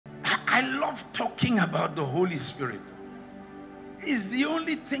I love talking about the Holy Spirit. He's the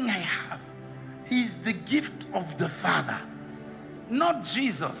only thing I have. He's the gift of the Father, not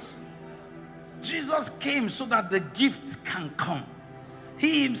Jesus. Jesus came so that the gift can come.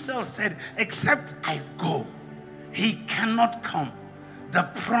 He himself said, except I go, he cannot come. The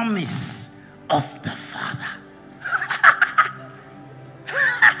promise of the Father.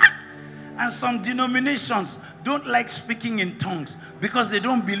 And some denominations don't like speaking in tongues because they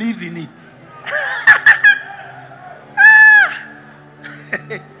don't believe in it.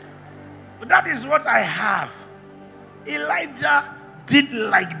 But that is what I have. Elijah did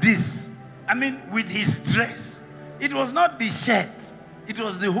like this. I mean, with his dress. It was not the shirt. It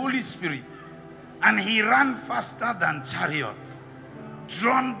was the Holy Spirit. And he ran faster than chariots,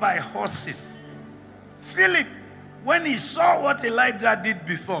 drawn by horses. Philip, when he saw what Elijah did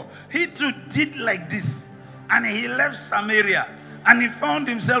before, he too did like this. And he left Samaria. And he found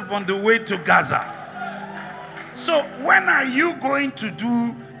himself on the way to Gaza. So when are you going to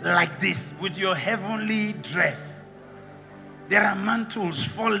do like this with your heavenly dress? There are mantles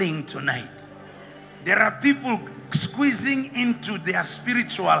falling tonight. There are people squeezing into their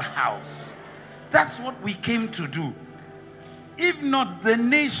spiritual house. That's what we came to do. If not, the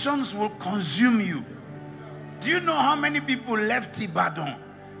nations will consume you. Do you know how many people left Ibadan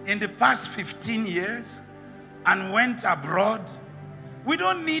in the past 15 years and went abroad? We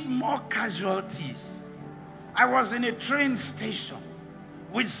don't need more casualties. I was in a train station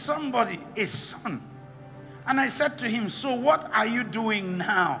with somebody, a son. And I said to him, so what are you doing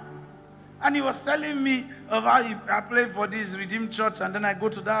now? And he was telling me of how I play for this Redeemed Church and then I go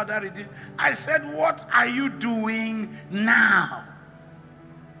to that other Redeemed. I said, what are you doing now?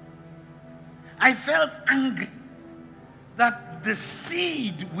 I felt angry that the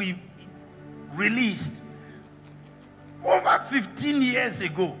seed we released over 15 years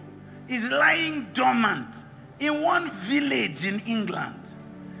ago is lying dormant in one village in England.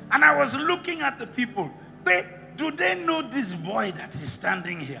 And I was looking at the people. Do they know this boy that is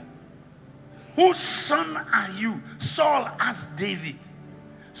standing here? Whose son are you? Saul asked David.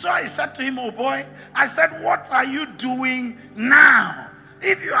 So I said to him, oh boy, I said, what are you doing now?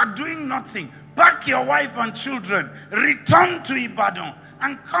 If you are doing nothing, pack your wife and children, return to Ibadan,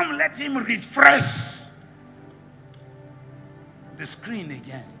 and come let him refresh the screen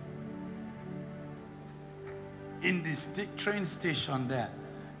again. In this train station there,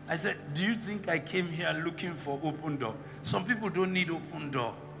 I said, do you think I came here looking for open door? Some people don't need open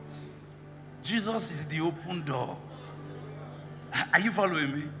door. Jesus is the open door. Are you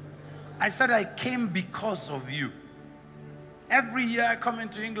following me? I said, I came because of you. Every year I come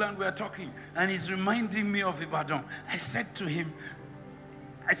into England, we are talking, and he's reminding me of Ibadan. I said to him,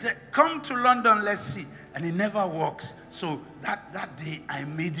 I said, come to London, let's see. And he never walks. So that day, I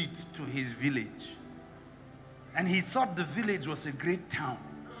made it to his village. And he thought the village was a great town,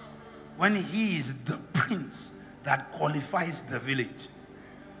 when he is the prince that qualifies the village.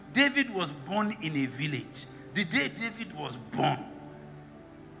 David was born in a village. The day David was born,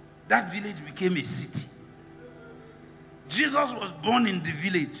 that village became a city. Jesus was born in the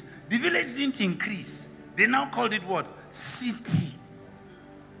village. The village didn't increase. They now called it what? City.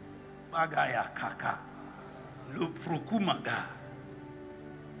 Bagaya kaka. Loprokumaga.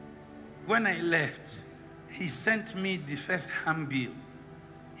 When I left, he sent me the first handbill.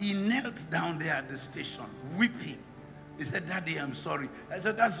 He knelt down there at the station, weeping. He said, Daddy, I'm sorry. I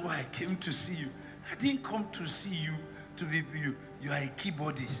said, that's why I came to see you. I didn't come to see you to be you. You are a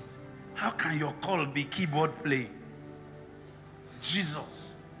keyboardist. How can your call be keyboard playing?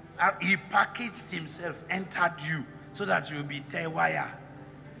 Jesus, he packaged himself, entered you, so that you'll be Tewaya.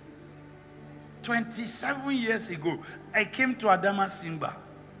 27 years ago, I came to Adama Simba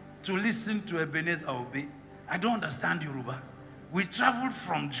to listen to Ebenezer Obey. I don't understand Yoruba. We traveled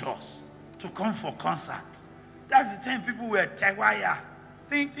from Jos to come for concert. That's the time people were Tewaya.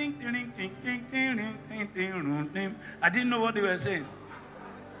 Ting, ting, ting, ting, ting, ting, ting, ting, ting, ting. I didn't know what they were saying.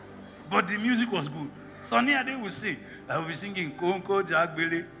 But the music was good. Sonny Ade would sing. I will be singing Konko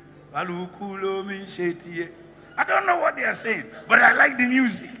Jagbele. I don't know what they are saying, but I like the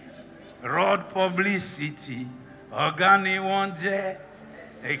music. Road publicity. Organi Wonje.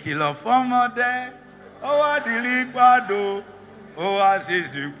 Ekilo Fomode. Owa Dilikwado. Owa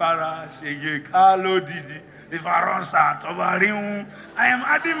Sesipara. Sege Kalo Didi. If I run out of a room, I am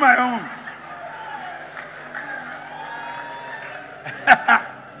adding my own.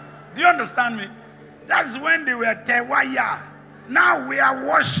 Do you understand me? That's when they were Tewaya. Now we are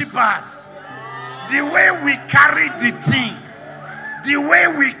worshippers. The way we carry the thing, the way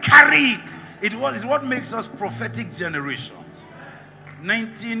we carry it, is what makes us prophetic generation.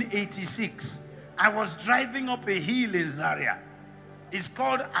 1986. I was driving up a hill in Zaria. It's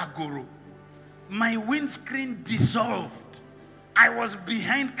called Agoro. My windscreen dissolved. I was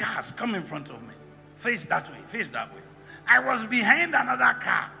behind cars come in front of me. Face that way, face that way. I was behind another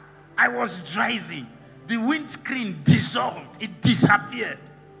car. I was driving. The windscreen dissolved. It disappeared.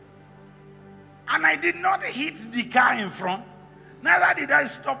 And I did not hit the car in front. Neither did I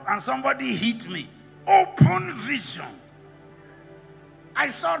stop and somebody hit me. Open vision. I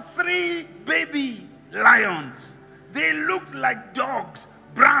saw 3 baby lions. They looked like dogs,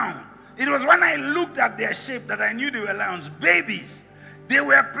 brown. It was when I looked at their shape that I knew they were lions, babies. They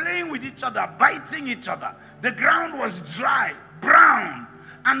were playing with each other, biting each other. The ground was dry, brown,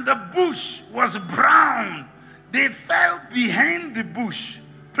 and the bush was brown. They fell behind the bush,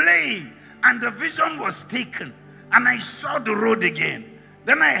 playing, and the vision was taken. And I saw the road again.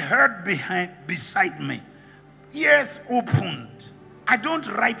 Then I heard beside me, ears opened. I don't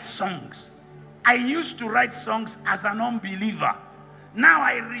write songs. I used to write songs as an unbeliever. Now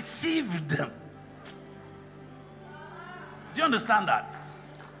I received them. Do you understand that?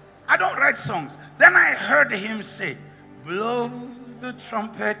 I don't write songs. Then I heard him say, blow the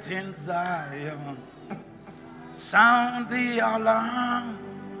trumpet in Zion, sound the alarm,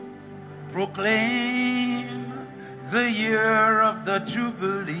 proclaim the year of the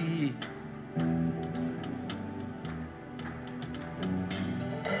Jubilee.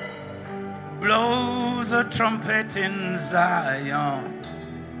 Blow the trumpet in Zion,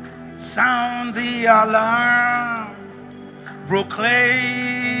 sound the alarm,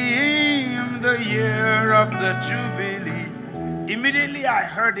 proclaim the year of the Jubilee. Immediately I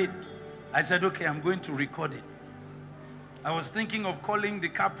heard it. I said, okay, I'm going to record it. I was thinking of calling the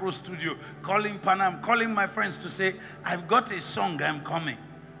Capro studio, calling Panam, calling my friends to say, I've got a song, I'm coming.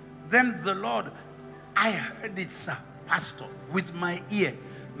 Then the Lord, I heard it, sir, pastor, with my ear.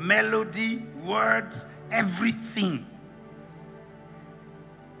 Melody, words, everything.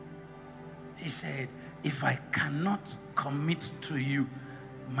 He said, if I cannot commit to you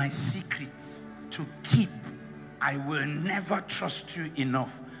my secrets to keep, I will never trust you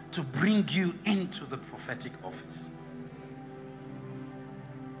enough to bring you into the prophetic office.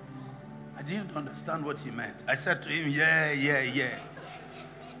 I didn't understand what he meant. I said to him, yeah.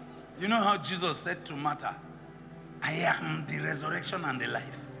 You know how Jesus said to Martha, I am the resurrection and the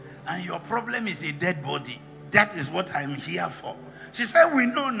life. And your problem is a dead body. That is what I'm here for. She said, we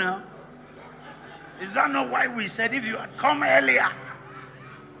know now. Is that not why we said if you had come earlier?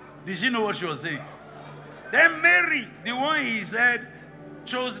 Did she know what she was saying? Then Mary, the one he said,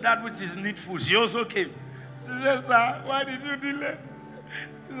 chose that which is needful. She also came. She said, sir, why did you delay?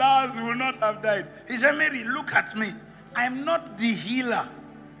 Lazarus will not have died. He said, Mary, look at me. I'm not the healer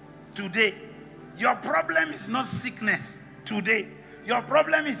today. Your problem is not sickness today. Your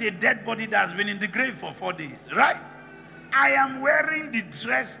problem is a dead body that has been in the grave for 4 days, right? I am wearing the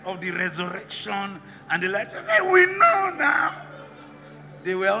dress of the resurrection and the light. She said, we know now.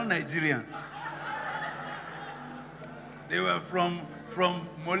 They were all Nigerians. They were from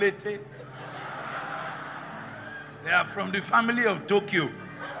Molete. They are from the family of Tokyo.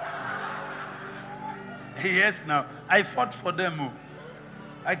 Yes, now. I fought for them.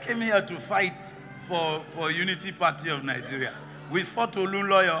 I came here to fight for Unity Party of Nigeria. We fought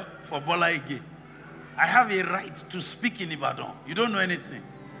Olunloyo for Bola Ige. I have a right to speak in Ibadan. You don't know anything.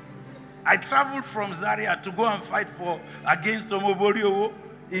 I traveled from Zaria to go and fight against Omoboriowo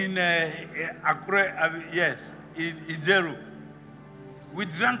in Akure, yes, in Ijeru. We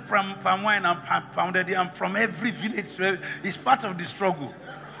drank palm wine and pounded it, and from every village to it's part of the struggle.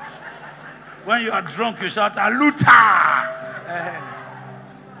 When you are drunk, you shout, Aluta!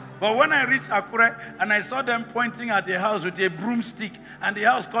 But when I reached Akure and I saw them pointing at a house with a broomstick and the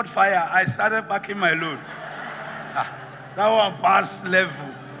house caught fire, I started packing my load. That one passed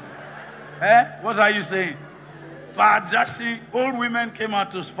level. What are you saying? Jashi, old women came out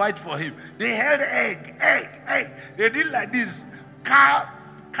to fight for him. They held egg. They did like this. Car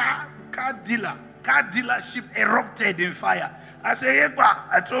dealership erupted in fire. I said, Yekba.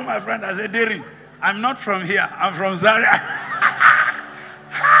 I told my friend, I said, Derin, I'm not from here. I'm from Zaria.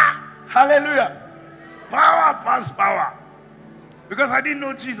 Hallelujah. Power past power. Because I didn't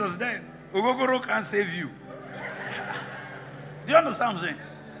know Jesus then. Ogogoro can't save you. Do you understand what I'm saying?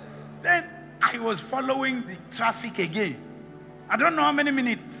 Then I was following the traffic again. I don't know how many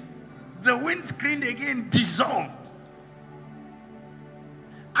minutes. The windscreen again dissolved.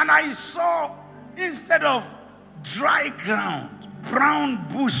 And I saw, instead of dry ground, brown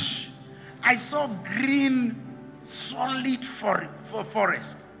bush, I saw green, solid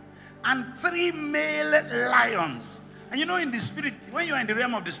forest. And 3 male lions And you know, in the spirit, when you are in the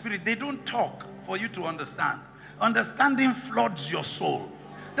realm of the spirit, they don't talk for you to understand. Understanding floods your soul.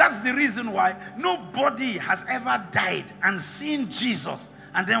 That's the reason why nobody has ever died and seen Jesus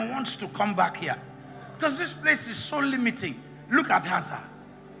and then wants to come back here. Because this place is so limiting. Look at Hazar.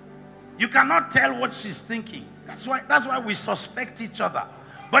 You cannot tell what she's thinking. That's why we suspect each other.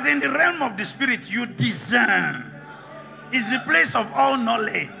 But in the realm of the spirit, you discern. It's the place of all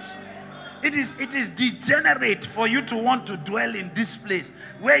knowledge. It is degenerate for you to want to dwell in this place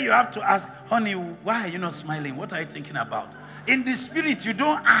where you have to ask, honey, why are you not smiling? What are you thinking about? In the spirit, you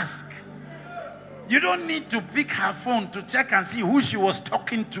don't ask. You don't need to pick her phone to check and see who she was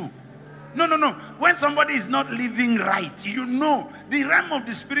talking to. No. When somebody is not living right, you know. The realm of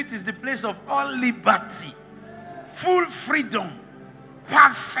the spirit is the place of all liberty, full freedom,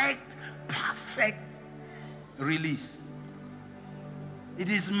 perfect release. It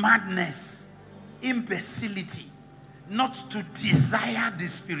is madness, imbecility, not to desire the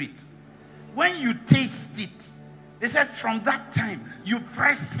spirit. When you taste it, they said from that time, you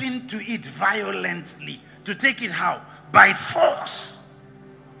press into it violently to take it how? By force.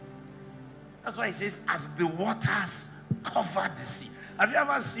 That's why it says, as the waters cover the sea. Have you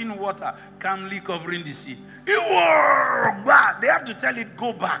ever seen water calmly covering the sea? They have to tell it,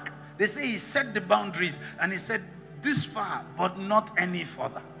 go back. They say he set the boundaries and he said, this far, but not any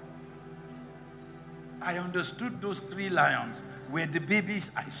further. I understood those 3 lions were the babies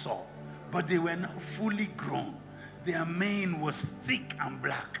I saw, but they were now fully grown. Their mane was thick and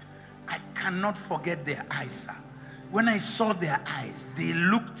black. I cannot forget their eyes, sir. When I saw their eyes, they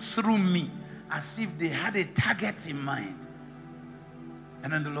looked through me as if they had a target in mind.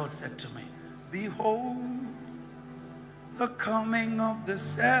 And then the Lord said to me, behold, the coming of the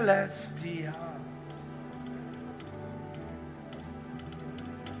celestial.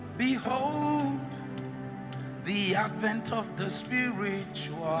 Behold, the advent of the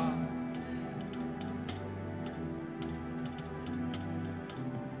spiritual.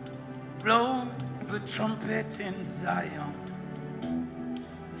 Blow the trumpet in Zion.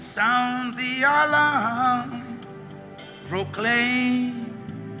 Sound the alarm. Proclaim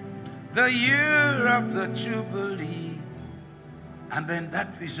the year of the Jubilee. And then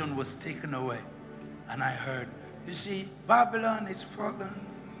that vision was taken away. And I heard, you see, Babylon is fallen.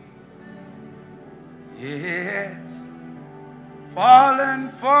 Yes, fallen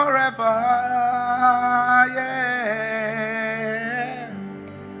forever. Yes,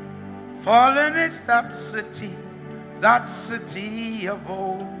 fallen is that city of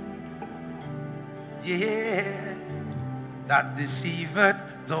old. Yeah, that deceiveth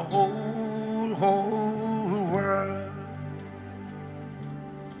the whole world.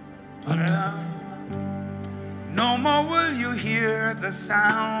 No more will you hear the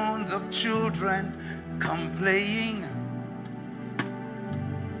sound of children come playing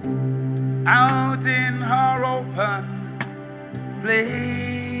out in her open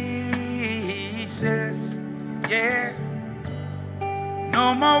places. Yeah,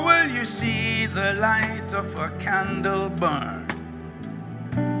 no more will you see the light of a candle burn.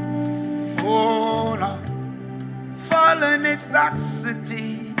 Oh no, fallen is that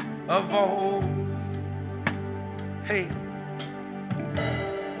city of old. Hey,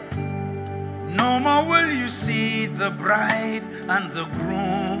 no more will you see the bride and the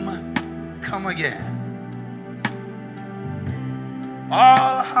groom come again.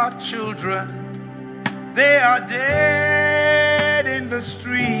 All her children, they are dead in the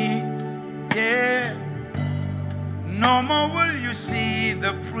streets. Yeah. No more will you see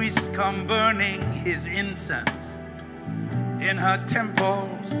the priest come burning his incense in her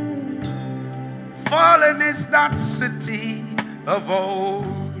temples. Fallen is that city of old.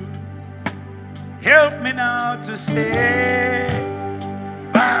 Help me now to say,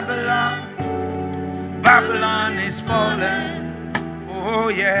 Babylon, Babylon is fallen. Oh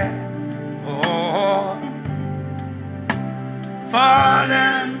yeah, oh,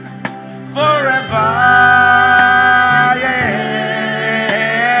 fallen forever.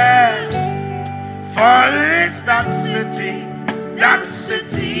 Yes, fallen is that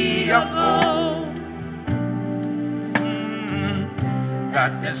city of old.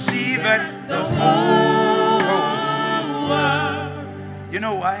 That deceiveth the whole world. You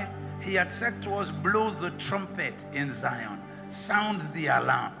know why? He had said to us, blow the trumpet in Zion. Sound the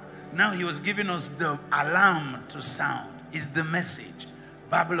alarm. Now he was giving us the alarm to sound. Is the message.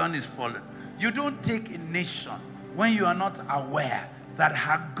 Babylon is fallen. You don't take a nation when you are not aware that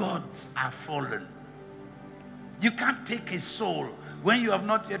her gods are fallen. You can't take a soul when you have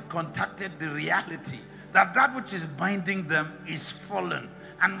not yet contacted the reality that which is binding them is fallen,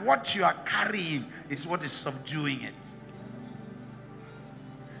 and what you are carrying is what is subduing it.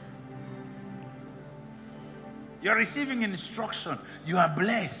 You're receiving instruction. You are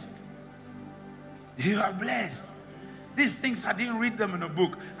blessed. You are blessed. These things, I didn't read them in a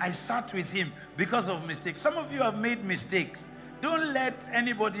book. I sat with him because of mistakes. Some of you have made mistakes. Don't let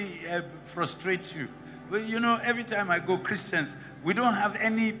anybody frustrate you. Well, you know, every time I go, Christians, we don't have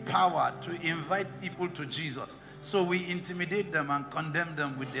any power to invite people to Jesus. So we intimidate them and condemn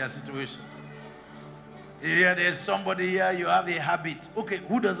them with their situation. Here, there's somebody here, you have a habit. Okay,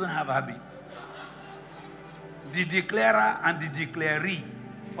 who doesn't have a habit? The declarer and the declaree,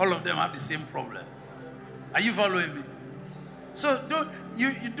 all of them have the same problem. Are you following me? So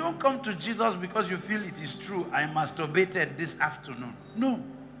you don't come to Jesus because you feel it is true. I masturbated this afternoon. No.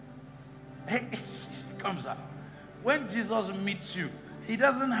 It comes up. When Jesus meets you, he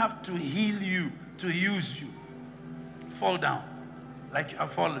doesn't have to heal you to use you. Fall down like you are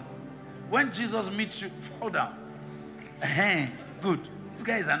fallen. When Jesus meets you, fall down. Good. This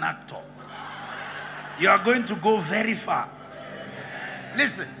guy is an actor. You are going to go very far.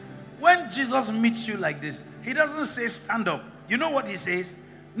 Listen, when Jesus meets you like this, he doesn't say stand up. You know what he says?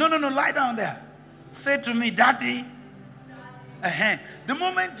 No, lie down there. Say to me, Daddy. The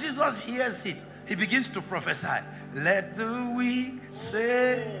moment Jesus hears it, he begins to prophesy. Let the weak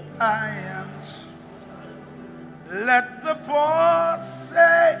say, I am strong. Let the poor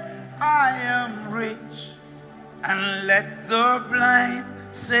say, I am rich. And let the blind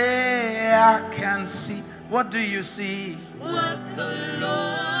say, I can see. What do you see? What the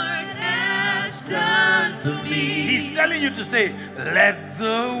Lord has done for me. He's telling you to say, let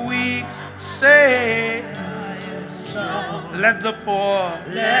the weak say, I am strong. let the poor.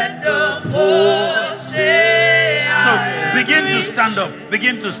 Let the poor say, So begin to stand up.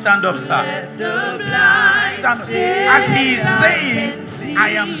 Begin to stand up, sir. let the blind Stand up. say, As he is I saying, can see I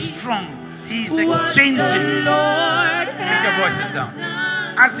am strong. He is what exchanging. the Lord Take your voices has down.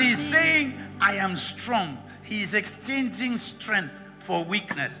 done. As he is saying, I am strong, he is exchanging strength for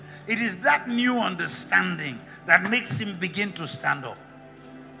weakness. It is that new understanding that makes him begin to stand up.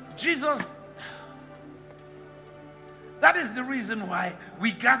 Jesus, that is the reason why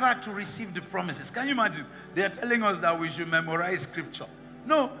we gather to receive the promises. Can you imagine? They are telling us that we should memorize scripture.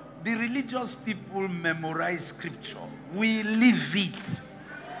 No, the religious people memorize scripture. We live it.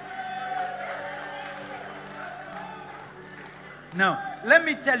 Now, let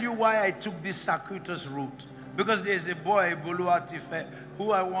me tell you why I took this circuitous route. Because there's a boy, Boluatife,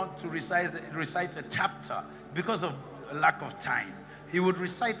 who I want to recite a chapter because of lack of time. He would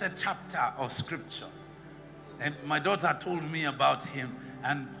recite a chapter of scripture. And my daughter told me about him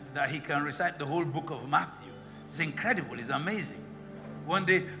and that he can recite the whole book of Matthew. It's incredible. It's amazing. One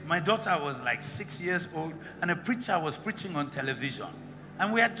day, my daughter was like 6 years old and a preacher was preaching on television.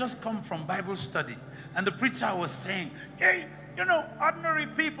 And we had just come from Bible study. And the preacher was saying, hey, you know, ordinary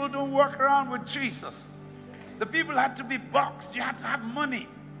people don't walk around with Jesus. The people had to be boxed. You had to have money.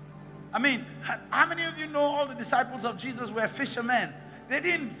 I mean, how many of you know all the disciples of Jesus were fishermen? They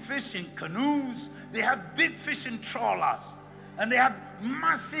didn't fish in canoes. They had big fishing trawlers. And they had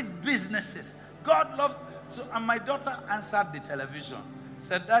massive businesses. God loves... So, and my daughter answered the television.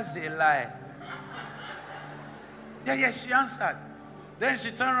 Said, that's a lie. Yeah, she answered. Then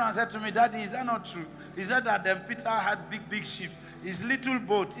she turned around and said to me, Daddy, is that not true? He said that then Peter had big ship. His little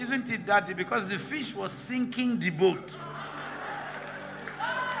boat, isn't it, Daddy? Because the fish was sinking the boat.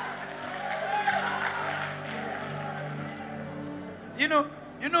 You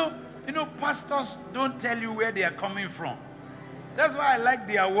know, pastors don't tell you where they are coming from. That's why I like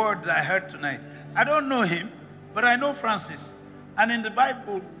the award that I heard tonight. I don't know him, but I know Francis. And in the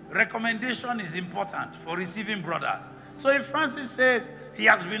Bible, recommendation is important for receiving brothers. So if Francis says he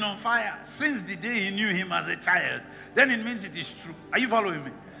has been on fire since the day he knew him as a child, then it means it is true. Are you following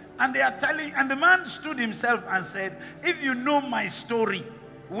me? And they are telling, and the man stood himself and said, if you know my story,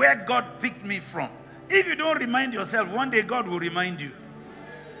 where God picked me from, if you don't remind yourself, one day God will remind you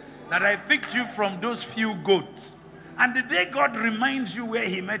that I picked you from those few goats. And the day God reminds you where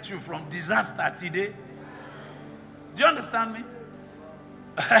he met you from, disaster today. Do you understand me?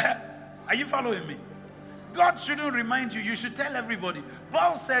 Are you following me? God shouldn't remind you. You should tell everybody.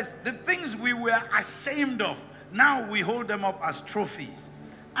 Paul says the things we were ashamed of, now we hold them up as trophies.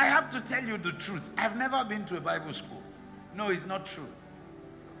 I have to tell you the truth. I've never been to a Bible school. No, it's not true.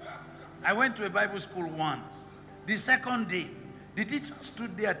 I went to a Bible school once. The second day, the teacher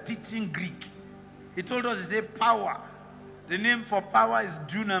stood there teaching Greek. He told us, he said, power. The name for power is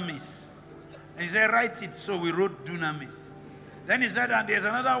dunamis. And he said, write it. So we wrote dunamis. Then he said, and there's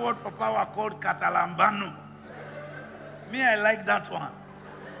another word for power called catalambano. Me, I like that one.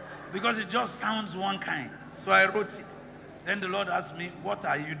 Because it just sounds one kind. So I wrote it. Then the Lord asked me, what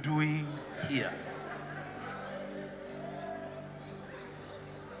are you doing here?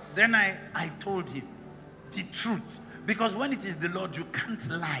 Then I told him the truth. Because when it is the Lord, you can't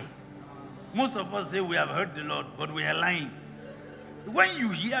lie. Most of us say we have heard the Lord, but we are lying. When you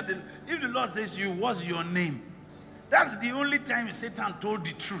hear if the Lord says to you, what's your name? That's the only time Satan told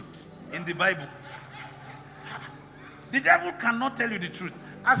the truth in the Bible. The devil cannot tell you the truth.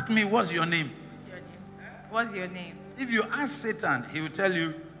 Ask me, what's your name? What's your name? If you ask Satan, he will tell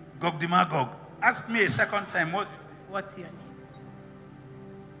you, Gog the Magog. Ask me a second time, what's your name?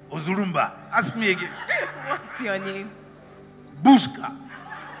 Ozurumba. Ask me again. What's your name? Bushka.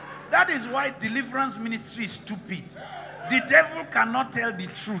 That is why deliverance ministry is stupid. The devil cannot tell the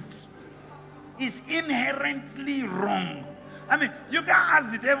truth. It's inherently wrong. I mean, you can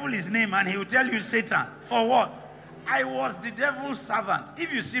ask the devil his name and he will tell you Satan. For what? I was the devil's servant.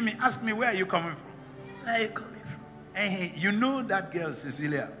 If you see me, ask me, where are you coming from? Where are you coming from? Hey, you know that girl,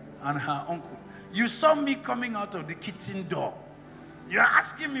 Cecilia, and her uncle. You saw me coming out of the kitchen door. You're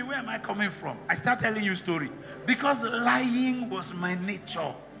asking me, where am I coming from? I start telling you a story. Because lying was my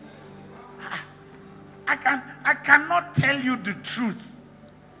nature. I cannot tell you the truth.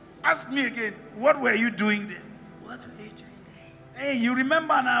 Ask me again, what were you doing there? What were you doing there? Hey, you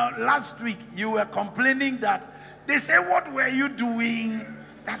remember now, last week, you were complaining that they say, what were you doing?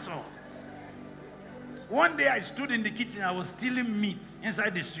 That's all. One day I stood in the kitchen, I was stealing meat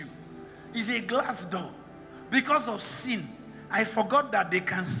inside the stew. It's a glass door. Because of sin, I forgot that they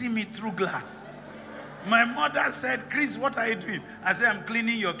can see me through glass. My mother said, Chris, what are you doing? I said, I'm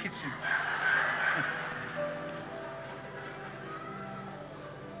cleaning your kitchen.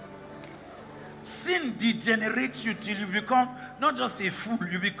 Sin degenerates you till you become not just a fool,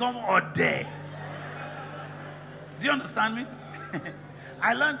 you become Ode. Do you understand me?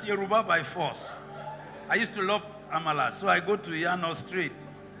 I learned Yoruba by force. I used to love Amala, so I go to Yano Street.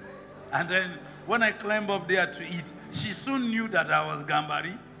 And then when I climb up there to eat, she soon knew that I was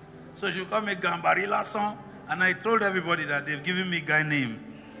Gambari. So she called me Gambari Lasson. And I told everybody that they've given me guy name.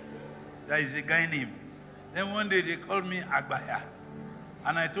 That is a guy name. Then one day they called me Agbaya.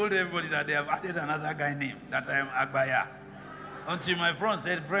 And I told everybody that they have added another guy name, that I am Agbaya. Until my friend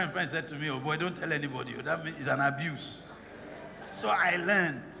said to me, oh boy, don't tell anybody. That means it's an abuse. So I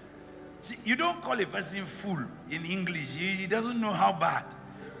learned. See, you don't call a person fool in English. He doesn't know how bad.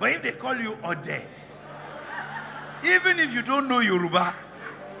 But if they call you Ode, even if you don't know Yoruba,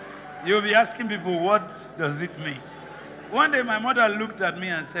 you'll be asking people, what does it mean? One day my mother looked at me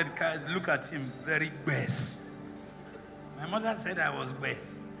and said, look at him, very best. My mother said I was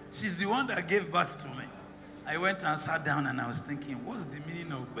best. She's the one that gave birth to me. I went and sat down and I was thinking, what's the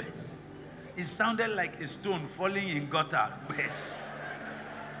meaning of best? It sounded like a stone falling in gutter, best.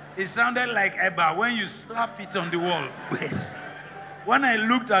 It sounded like Eba when you slap it on the wall, best. When I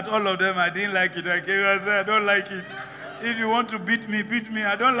looked at all of them, I didn't like it. I came and said, I don't like it. If you want to beat me, beat me.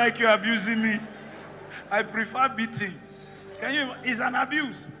 I don't like you abusing me. I prefer beating. It's an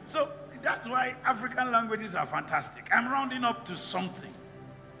abuse. So that's why African languages are fantastic. I'm rounding up to something.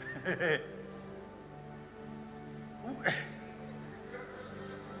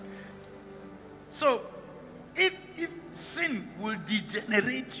 So, if sin will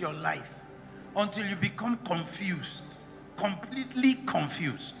degenerate your life until you become confused, completely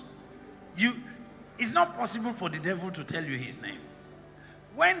confused, it's not possible for the devil to tell you his name.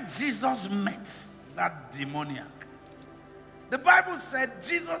 When Jesus met that demoniac, the Bible said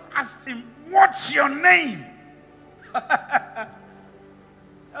Jesus asked him, what's your name? That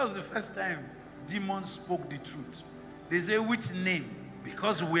was the first time demons spoke the truth. They say, which name?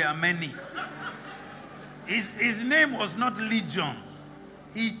 Because we are many. His name was not Legion.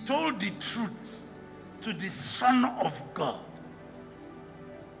 He told the truth to the Son of God.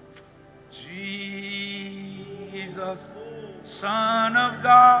 Jesus, Son of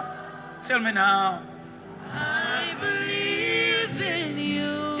God. Tell me now. I believe in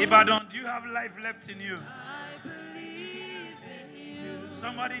you. Ibadan, do you have life left in you? I believe in you.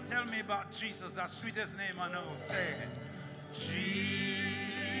 Somebody tell me about Jesus, that sweetest name I know. Say it.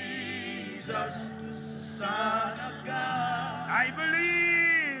 Jesus, Son of God. I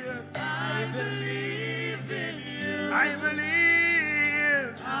believe. I believe in you. I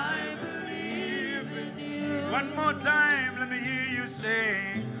believe. I believe in you. One more time, let me hear you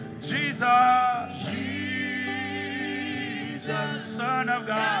say, Jesus, Jesus, Son of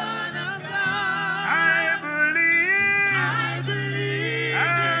God. Son of God. I believe. I believe.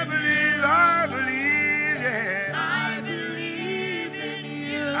 I believe. I believe. Yeah. I believe in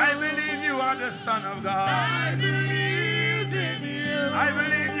you. I believe you are the Son of God. I believe in you. I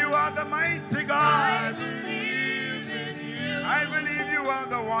believe you are the mighty I God. believe in you. I believe you are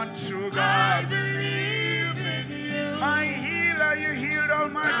the one true I God. believe in you. My healer. Hallelujah, you healed all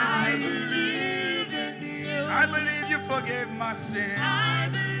my I disease. believe in you. I believe you forgave my sin. I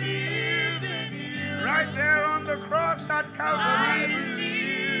believe in you. Right there on the cross at I Calvary.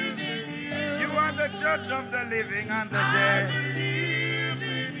 believe in you. You are the judge of the living and the I dead. believe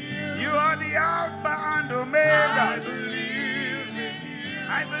in you. You are the Alpha and I Omega. believe in you.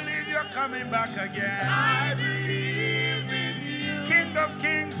 I believe you're coming back again. I believe in you. King of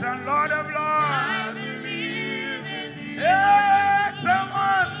kings and Lord of I lords. believe in you. Yeah,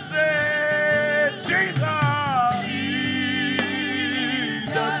 someone say, Jesus,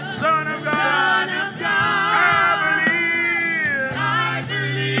 Jesus, Son of God. Son of God. I believe. I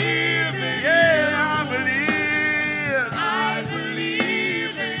believe in you. Yeah, I believe. I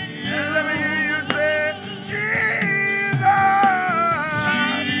believe in you. And let me hear you say, Jesus.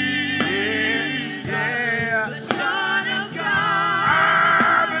 Yeah. The Son of God.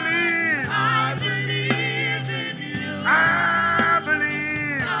 I believe. I believe in you. I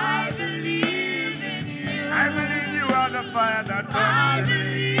believe. I believe in you. I believe you are the fire that I burns in me.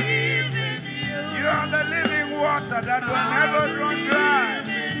 believe in you. You are the living water that will never run dry.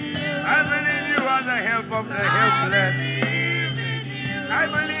 I believe you are the help of the helpless. I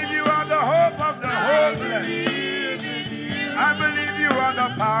believe you are the hope of the hopeless. I believe you are the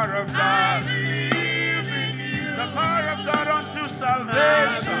power of God. The power of God unto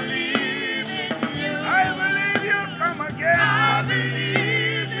salvation. I believe you come again. I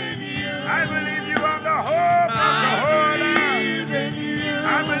believe you are the hope of the whole earth. I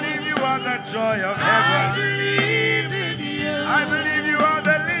believe you are the joy of heaven. I believe you are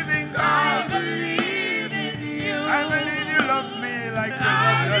the living God. I believe you love me like you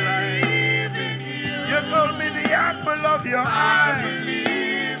love your life. You call me the apple of your eyes.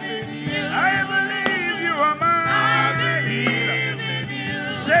 I believe you are my healer,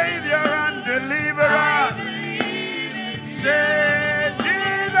 Savior and deliverer. Say,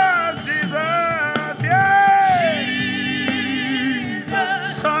 Jesus, Jesus, yeah.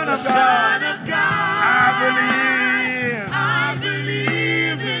 Son of God, I believe. I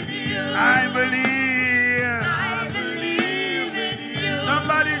believe in you. I believe. I believe in you.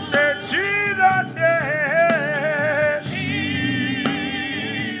 Somebody say, Jesus, yeah.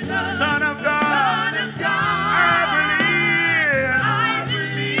 Jesus, Son of God, Son of God. I believe. I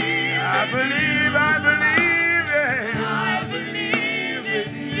believe. I believe, I believe, yeah. I believe in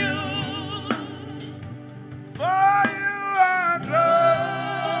you. For you are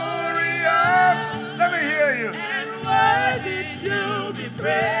glorious. Let me hear you. And worthy to be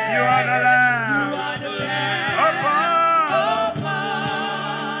praised. You are the Lamb. You are the Lamb Upon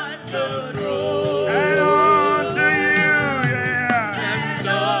upon the throne. and on to you, yeah. And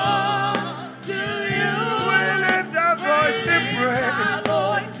unto you We lift our voice in praise our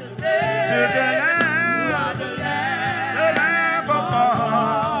voices say, to the You Lamb, are the Lamb the Lamb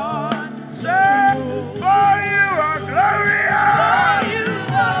upon. Say, for you are glorious You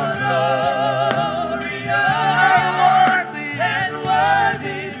are glorious and worthy. and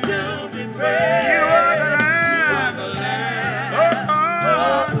worthy to be praised. You are the You are Lamb the Lamb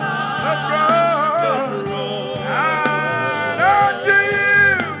upon the throne. And unto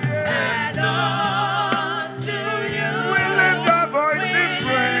you, yeah. and unto you We lift our voice in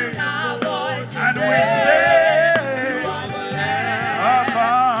praise our voices and we say, say, You are the Lamb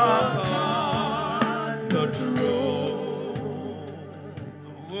upon. upon the throne.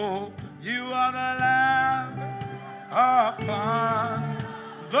 Oh, you are the Lamb upon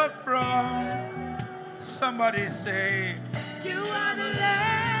the throne. Somebody say, You are the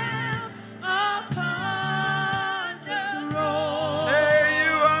Lamb upon the throne. say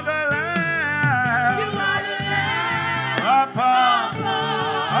you are the You Lamb are the Lamb upon,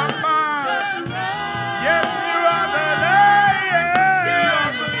 upon upon. the throne. Yes, you are the You are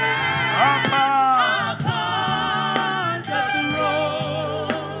Lamb the Lamb upon. upon the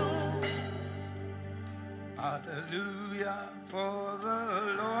throne. Hallelujah for the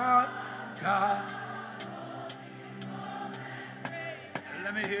Lord God.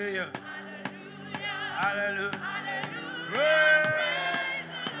 Let me hear you. Hallelujah. Praise.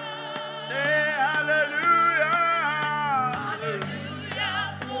 Say hallelujah.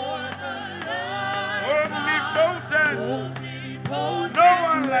 Hallelujah for the Omnipotent. Lord. Omnipotent. No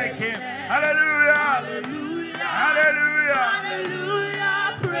one like him. Hallelujah. Hallelujah. Hallelujah.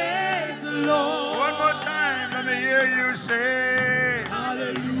 Hallelujah. Praise the Lord. One more time. Let me hear you say.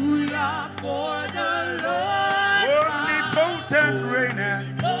 Hallelujah for the Lord. Omnipotent reigner.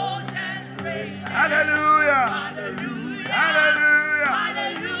 Omnipotent reign. Hallelujah. Hallelujah. Hallelujah.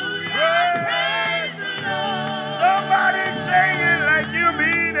 Hallelujah. Praise the Lord. Somebody say it like you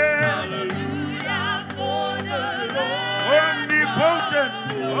mean it. Hallelujah for the Lord.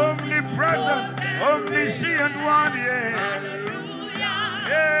 omnipresent, omniscient one, yeah. Hallelujah.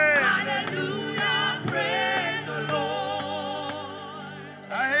 Yeah. Hallelujah. Praise the Lord.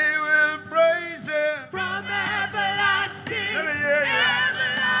 I will praise him. From everlasting, Let me hear you.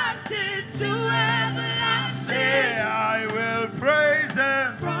 everlasting to everlasting. Say, I will praise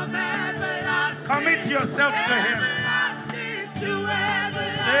him. From everlasting, Commit yourself to him. everlasting to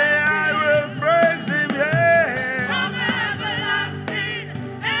everlasting. Say, I will praise him, yeah. From everlasting,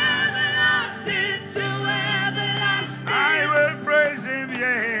 everlasting to everlasting. I will praise him,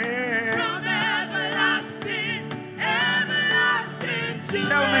 yeah. From everlasting, everlasting to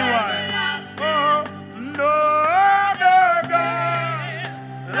Tell me why. everlasting. Oh, no other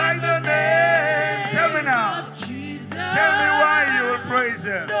God like the name. Tell me now. Jesus. Tell me why you will praise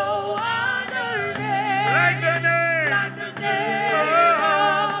him. No other name. Like the name. Like the name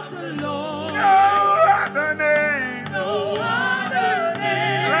Oh. of the Lord. No other name. No other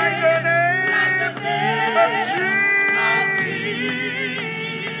name. Like the name Like the name of of Jesus. Jesus.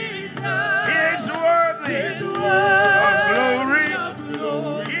 He is worthy His of word glory. of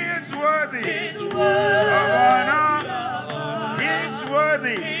glory. He is worthy His of word honor. He is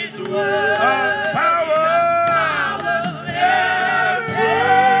worthy His of word power.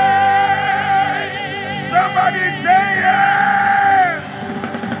 Somebody say yeah.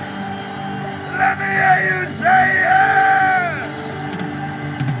 Let me hear you say yeah.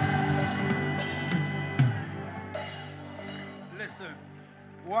 Listen,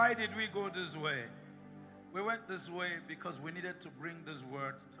 why did we go this way? We went this way because we needed to bring this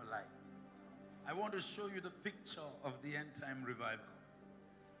word to light. I want to show you the picture of the end time revival.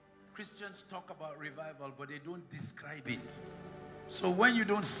 Christians talk about revival, but they don't describe it. So when you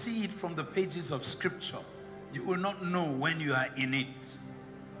don't see it from the pages of scripture, you will not know when you are in it.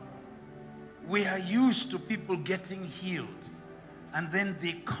 We are used to people getting healed, and then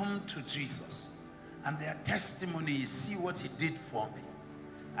they come to Jesus, and their testimony is, see what he did for me.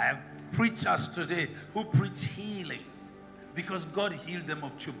 I have preachers today who preach healing because God healed them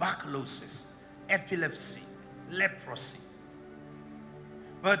of tuberculosis, epilepsy, leprosy.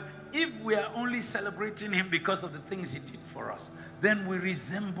 But if we are only celebrating him because of the things he did for us, then we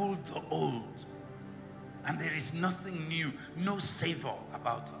resemble the old. And there is nothing new, no savor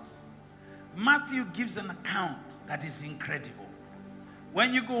about us. Matthew gives an account that is incredible.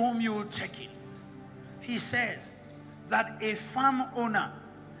 When you go home, you will check it. He says that a farm owner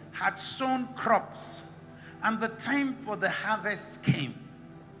had sown crops, and the time for the harvest came.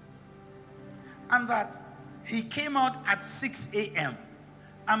 And that he came out at 6 a.m.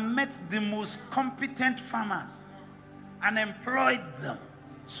 and met the most competent farmers and employed them.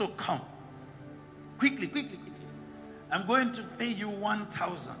 So come, quickly. I'm going to pay you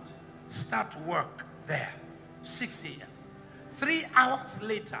 1,000. Start work there, 6 a.m. 3 hours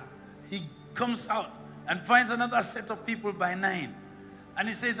later, he comes out and finds another set of people by 9. And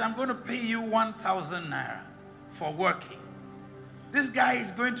he says, I'm going to pay you 1,000 naira for working. This guy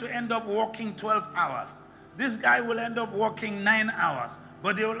is going to end up working 12 hours. This guy will end up working 9 hours,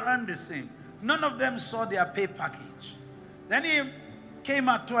 but they will earn the same. None of them saw their pay package. Then he came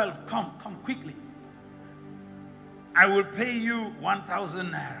at 12. Come quickly. I will pay you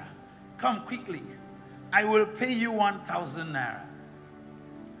 1,000 naira. Come quickly. I will pay you 1,000 naira.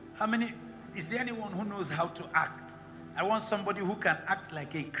 How many? Is there anyone who knows how to act? I want somebody who can act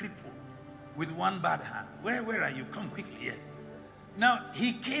like a cripple with one bad hand. Where are you? Come quickly, yes. Now,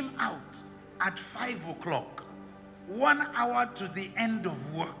 he came out at 5 o'clock, 1 hour to the end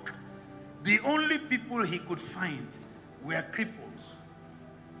of work. The only people he could find were cripples.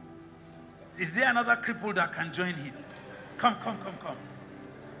 Is there another cripple that can join him? Come.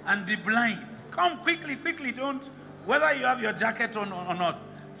 And the blind. Come quickly, don't, whether you have your jacket on or not.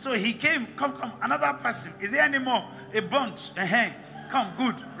 So he came, come, another person. Is there any more? A bunch, come,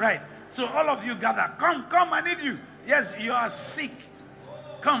 good, right. So all of you gather. Come, I need you. Yes, you are sick.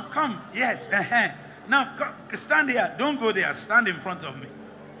 Come, yes, Now, stand here. Don't go there. Stand in front of me.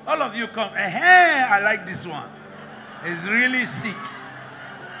 All of you come. I like this one. He's really sick.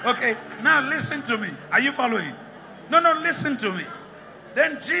 Okay, now listen to me. Are you following? No, listen to me.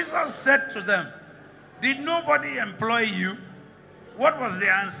 Then Jesus said to them, did nobody employ you? What was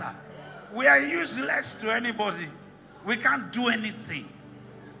the answer? We are useless to anybody. We can't do anything.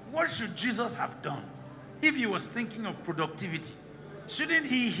 What should Jesus have done if he was thinking of productivity? Shouldn't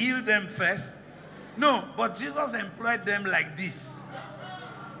he heal them first? No, but Jesus employed them like this.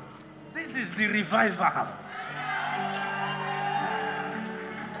 This is the revival.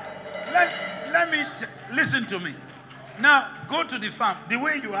 Listen to me. Now, go to the farm. The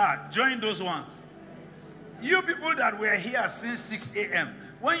way you are, join those ones. You people that were here since 6 a.m.,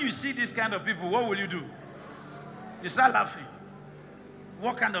 When you see this kind of people, what will you do? You start laughing.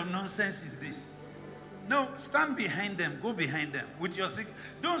 What kind of nonsense is this? No, stand behind them. Go behind them with your sick.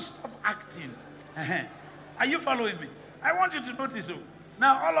 Don't stop acting. Are you following me? I want you to notice. So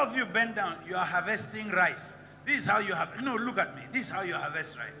now all of you bend down. You are harvesting rice. This is how you have. No, look at me. This is how you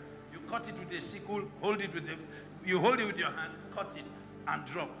harvest rice. You cut it with a sickle. Hold it with you hold it with your hand. Cut it and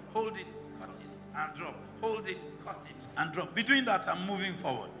drop. Hold it. Cut it and drop. Hold it. Cut it and drop. Between that, I'm moving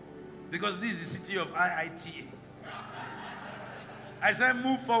forward because this is the city of IITA. I said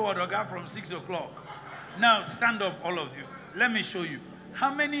move forward, Oga, from 6 o'clock. Now stand up, all of you. Let me show you.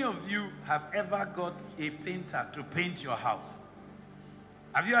 How many of you have ever got a painter to paint your house?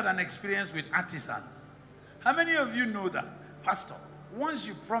 Have you had an experience with artisans? How many of you know that, Pastor, once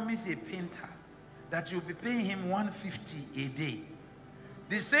you promise a painter that you'll be paying him $150 a day,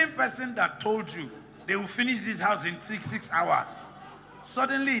 the same person that told you they will finish this house in 6 hours,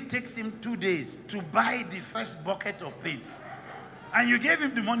 suddenly it takes him 2 days to buy the first bucket of paint. And you gave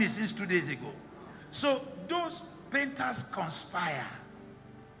him the money since 2 days ago. So those painters conspire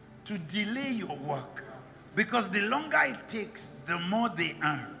to delay your work because the longer it takes, the more they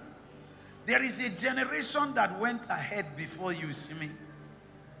earn. There is a generation that went ahead before you, see me.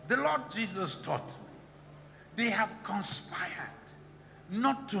 The Lord Jesus taught. They have conspired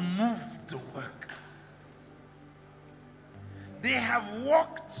not to move the work. They have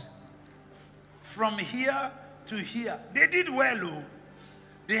walked from here to here. They did well, oh.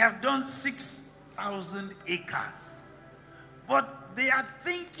 They have done 6,000 acres. But they are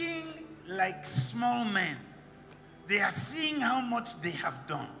thinking like small men. They are seeing how much they have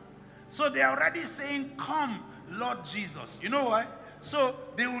done. So they are already saying, come, Lord Jesus. You know why? So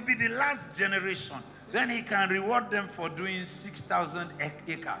they will be the last generation. Then he can reward them for doing 6,000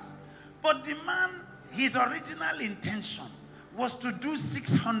 acres. But the man, his original intention was to do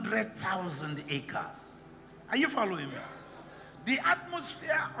 600,000 acres. Are you following me? The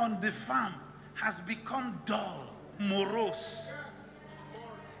atmosphere on the farm has become dull, morose.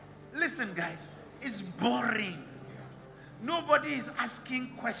 Listen, guys, it's boring. Nobody is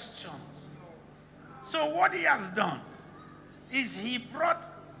asking questions. So what he has done is he brought,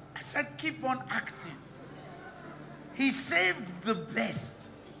 I said, keep on acting. He saved the best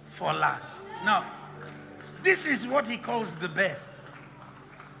for last. Now, this is what he calls the best.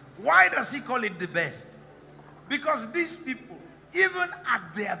 Why does he call it the best? Because these people, even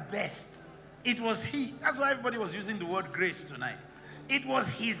at their best, it was he. That's why everybody was using the word grace tonight. It was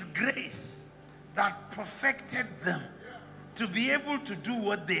his grace that perfected them to be able to do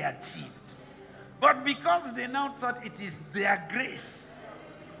what they achieved. But because they now thought it is their grace,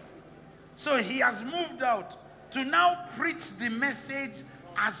 so he has moved out to now preach the message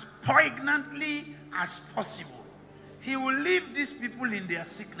as poignantly as possible. He will leave these people in their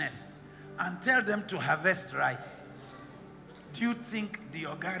sickness and tell them to harvest rice. Do you think the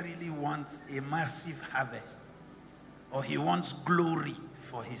Oga really wants a massive harvest? Or he wants glory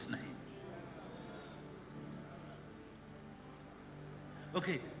for his name?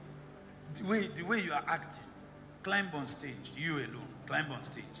 Okay, the way you are acting, climb on stage, you alone, climb on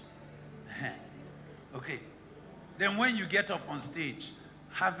stage. Okay, then when you get up on stage,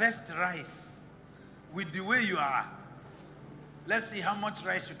 harvest rice with the way you are. Let's see how much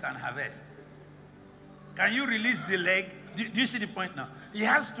rice you can harvest. Can you release the leg? Do you see the point now? He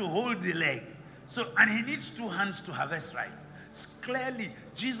has to hold the leg. So, and he needs 2 hands to harvest rice. Clearly,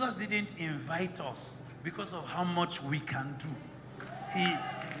 Jesus didn't invite us because of how much we can do.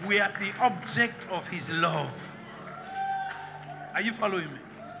 We are the object of his love. Are you following me?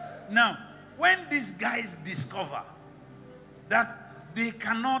 Now, when these guys discover that they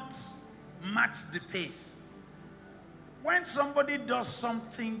cannot match the pace, when somebody does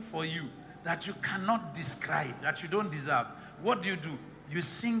something for you that you cannot describe, that you don't deserve, what do? You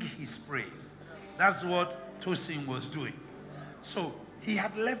sing his praise. That's what Tosin was doing. So he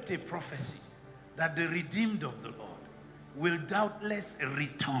had left a prophecy that the redeemed of the Lord will doubtless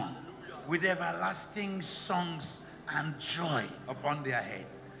return with everlasting songs and joy upon their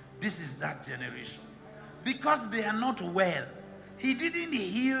heads. This is that generation. Because they are not well, he didn't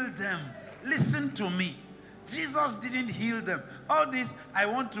heal them. Listen to me. Jesus didn't heal them. All this, I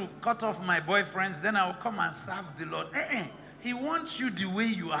want to cut off my boyfriends, then I will come and serve the Lord. He wants you the way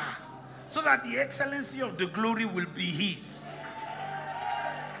you are, so that the excellency of the glory will be his.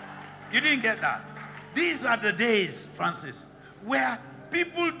 You didn't get that? These are the days, Francis, where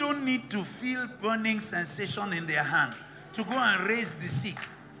people don't need to feel burning sensation in their hand to go and raise the sick.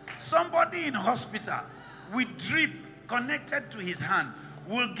 Somebody in hospital with drip connected to his hand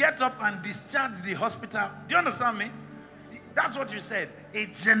will get up and discharge the hospital. Do you understand me? That's what you said. A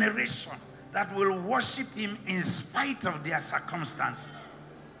generation that will worship him in spite of their circumstances.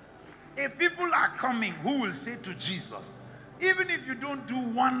 If people are coming who will say to Jesus, even if you don't do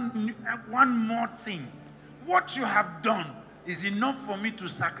one more thing, what you have done is enough for me to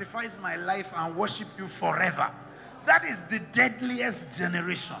sacrifice my life and worship you forever. That is the deadliest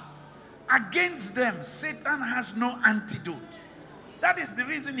generation. Against them, Satan has no antidote. That is the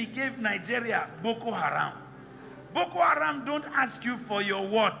reason he gave Nigeria Boko Haram. Boko Haram don't ask you for your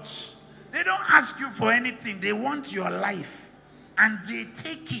watch. They don't ask you for anything. They want your life. And they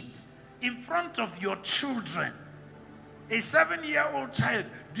take it in front of your children. A 7-year-old child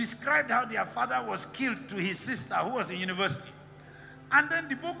described how their father was killed to his sister who was in university. And then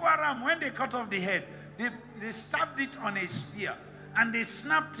the Boko Haram, when they cut off the head, they stabbed it on a spear and they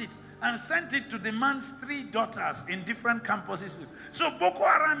snapped it and sent it to the man's 3 daughters in different campuses. So Boko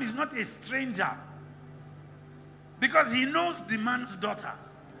Haram is not a stranger because he knows the man's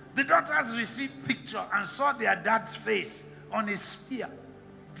daughters. The daughters received picture and saw their dad's face on a spear,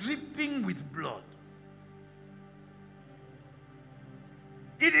 dripping with blood.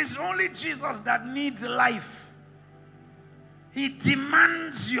 It is only Jesus that needs life. He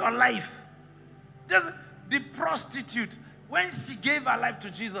demands your life. Just the prostitute, when she gave her life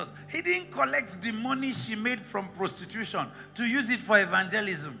to Jesus, he didn't collect the money she made from prostitution to use it for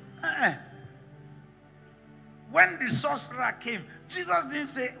evangelism. When the sorcerer came, Jesus didn't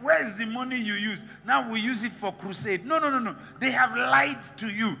say, where is the money you use? Now we use it for crusade. No. They have lied to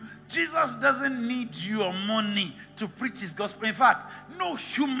you. Jesus doesn't need your money to preach his gospel. In fact, no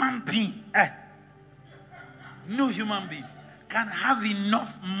human being can have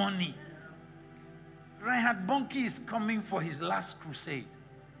enough money. Reinhard Bonnke is coming for his last crusade.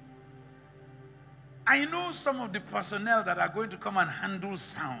 I know some of the personnel that are going to come and handle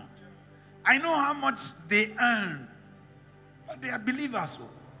sound. I know how much they earn. But they are believers. So.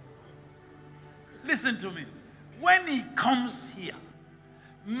 Listen to me. When he comes here,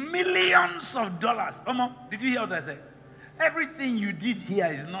 millions of dollars. Omo, did you hear what I said? Everything you did here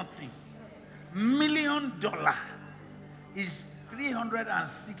is nothing. $1 million is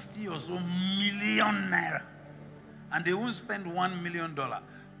 360 or so million naira. And they won't spend $1 million.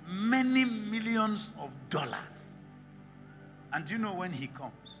 Many millions of dollars. And you know when he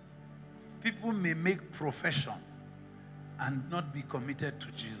comes, people may make profession and not be committed to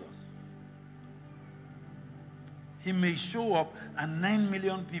Jesus. He may show up and 9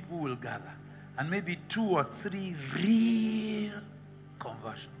 million people will gather. And maybe 2 or 3 real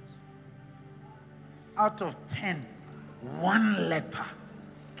conversions. Out of 10, 1 leper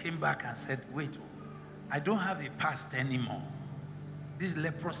came back and said, wait, I don't have a past anymore. This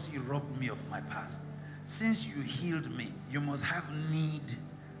leprosy robbed me of my past. Since you healed me, you must have need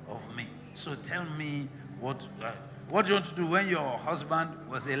of me. So tell me what do you want to do when your husband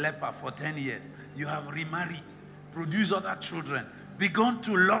was a leper for 10 years? You have remarried, produced other children, begun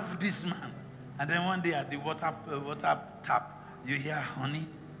to love this man. And then one day at the water tap, you hear, honey,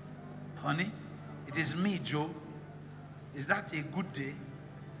 it is me, Joe. Is that a good day?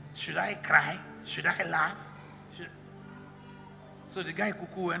 Should I cry? Should I laugh? So the guy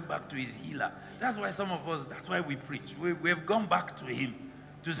Kuku went back to his healer. That's why some of us, that's why we preach. We have gone back to him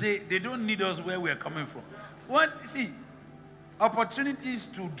to say they don't need us where we're coming from. See, opportunities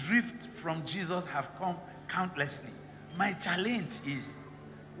to drift from Jesus have come countlessly. My challenge is,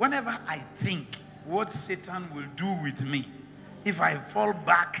 whenever I think what Satan will do with me if I fall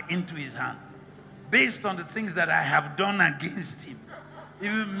back into his hands, based on the things that I have done against him,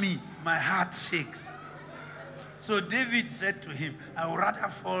 even me, my heart shakes. So David said to him, I would rather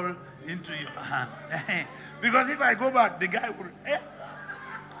fall into your hands. Because if I go back, the guy will...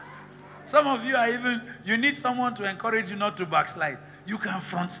 Some of you are even, you need someone to encourage you not to backslide. You can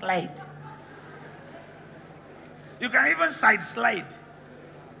front slide. You can even side slide.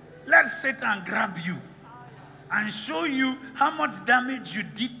 Let Satan grab you and show you how much damage you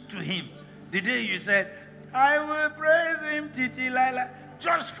did to him. The day you said, I will praise him, Titi Lila,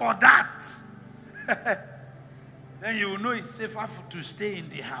 just for that. Then you will know it's safer to stay in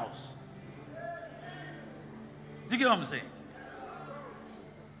the house. Do you get what I'm saying?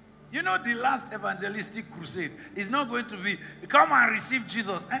 You know, the last evangelistic crusade is not going to be, come and receive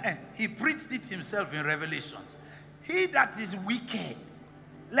Jesus. He preached it himself in Revelations. He that is wicked,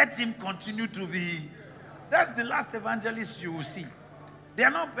 let him continue to be. That's the last evangelist you will see. They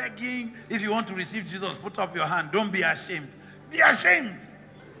are not begging, if you want to receive Jesus, put up your hand. Don't be ashamed. Be ashamed.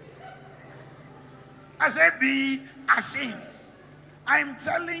 I said, be ashamed. I'm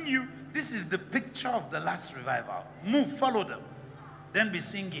telling you, this is the picture of the last revival. Move, follow them. Then be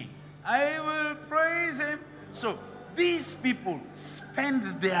singing. I will praise him. So, These people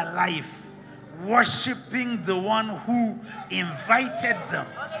spend their life worshiping the one who invited them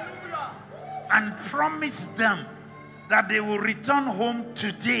and promised them that they will return home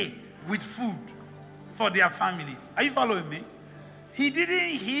today with food for their families. Are you following me? He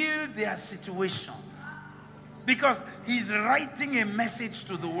didn't heal their situation because he's writing a message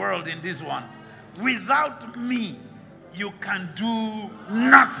to the world in these ones. Without me, you can do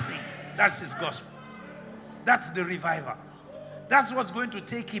nothing. That's his gospel. That's the revival. That's what's going to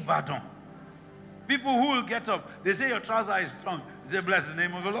take Ibadan. People who will get up, they say your trouser is strong. They say, bless the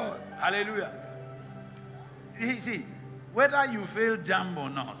name of the Lord. Hallelujah. You see, whether you fail JAMB or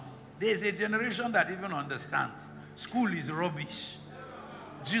not, there's a generation that even understands. School is rubbish.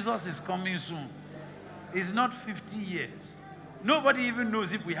 Jesus is coming soon. It's not 50 years. Nobody even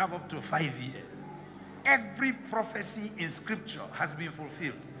knows if we have up to 5 years. Every prophecy in scripture has been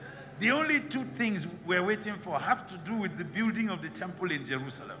fulfilled. The only two things we're waiting for have to do with the building of the temple in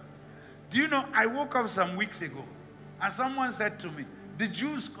Jerusalem. Do you know, I woke up some weeks ago and someone said to me, the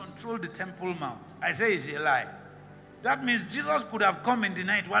Jews control the Temple Mount. I say it's a lie. That means Jesus could have come in the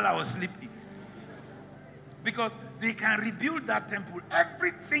night while I was sleeping. Because they can rebuild that temple.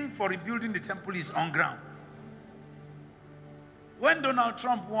 Everything for rebuilding the temple is on ground. When Donald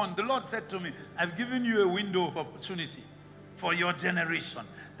Trump won, the Lord said to me, I've given you a window of opportunity for your generation.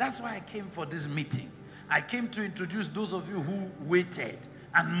 That's why I came for this meeting. I came to introduce those of you who waited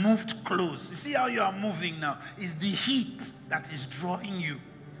and moved close. You see how you are moving now? It's the heat that is drawing you.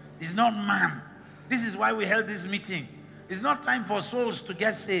 It's not man. This is why we held this meeting. It's not time for souls to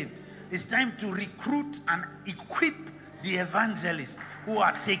get saved. It's time to recruit and equip the evangelists who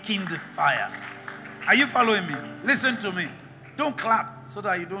are taking the fire. Are you following me? Listen to me. Don't clap so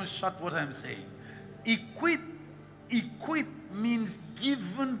that you don't shut what I'm saying. Equip means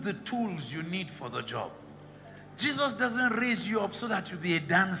given the tools you need for the job. Jesus doesn't raise you up so that you be a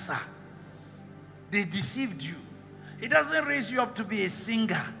dancer. They deceived you. He doesn't raise you up to be a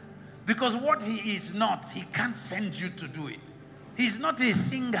singer. Because what he is not, he can't send you to do it. He's not a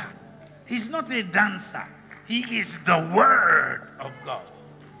singer. He's not a dancer. He is the Word of God.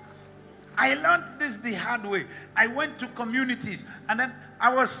 I learned this the hard way. I went to communities and then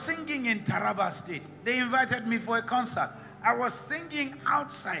I was singing in Taraba State. They invited me for a concert. I was singing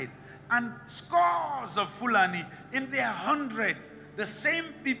outside and scores of Fulani in their hundreds, the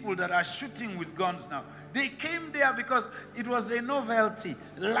same people that are shooting with guns now. They came there because it was a novelty,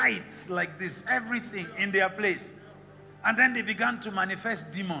 lights like this, everything in their place. And then they began to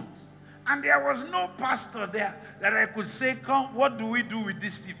manifest demons. And there was no pastor there that I could say, come, what do we do with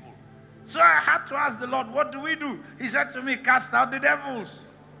these people? So I had to ask the Lord, what do we do? He said to me, cast out the devils.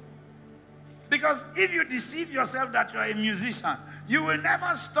 Because if you deceive yourself that you are a musician, you will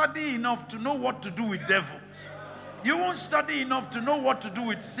never study enough to know what to do with devils. You won't study enough to know what to do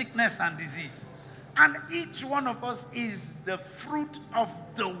with sickness and disease. And each one of us is the fruit of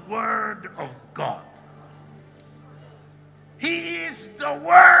the Word of God. He is the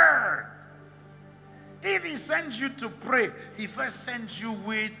Word. If he sends you to pray, he first sends you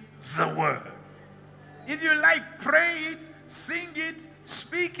with the Word. If you like, pray it, sing it,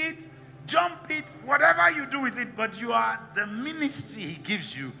 speak it, jump it, whatever you do with it, but you are, the ministry he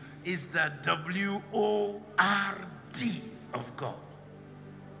gives you is the W-O-R-D of God.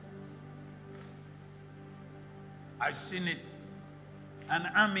 I've seen it. An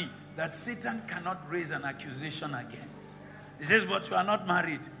army that Satan cannot raise an accusation against. He says, but you are not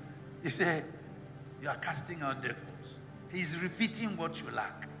married. He said, you are casting out devils. He's repeating what you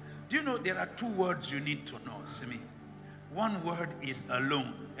lack. Do you know there are two words you need to know, Simi? One word is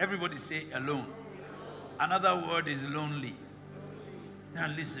alone. Everybody say alone. Another word is lonely. Now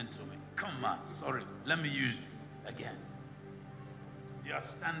listen to me. Come on. Sorry. Let me use you again. You are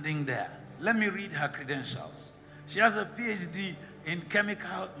standing there. Let me read her credentials. She has a PhD in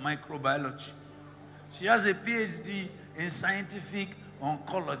chemical microbiology. She has a PhD in scientific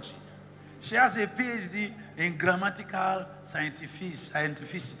oncology. She has a PhD in grammatical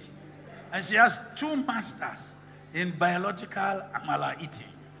scientificity. And she has 2 masters in biological amala eating.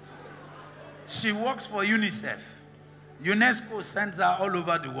 She works for UNICEF. UNESCO sends her all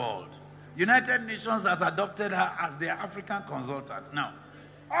over the world. United Nations has adopted her as their African consultant. Now,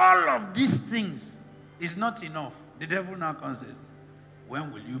 all of these things is not enough. The devil now comes and says,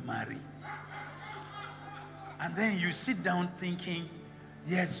 when will you marry? And then you sit down thinking,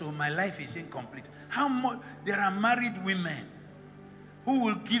 yes, so my life is incomplete. How much? There are married women who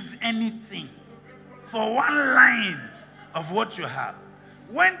will give anything for one line of what you have.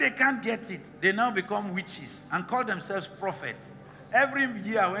 When they can't get it, they now become witches and call themselves prophets. Every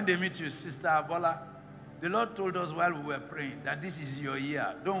year when they meet you, Sister Abola, The Lord told us while we were praying that this is your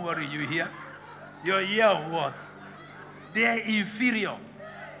year. Don't worry, you hear? Your year of what? They are inferior.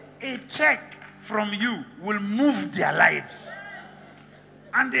 A check from you will move their lives.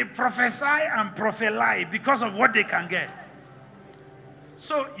 And they prophesy and prophesy because of what they can get.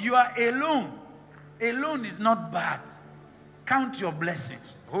 So you are alone. Alone is not bad. Count your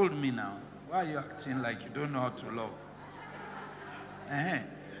blessings. Hold me now. Why are you acting like you don't know how to love?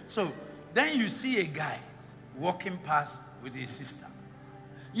 So then you see a guy walking past with his sister.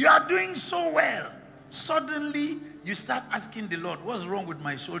 You are doing so well. Suddenly you start asking the Lord, what's wrong with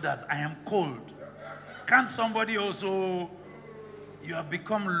my shoulders? I am cold. Can't somebody also... You have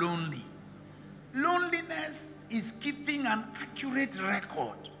become lonely. Loneliness is keeping an accurate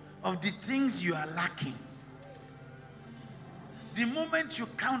record of the things you are lacking. The moment you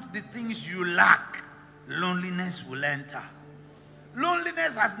count the things you lack, loneliness will enter.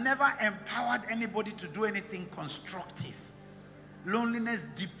 Loneliness has never empowered anybody to do anything constructive. Loneliness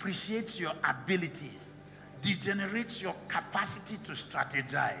depreciates your abilities, degenerates your capacity to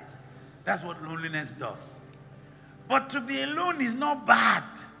strategize. That's what loneliness does. But to be alone is not bad.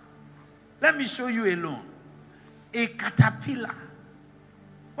 Let me show you alone. A caterpillar,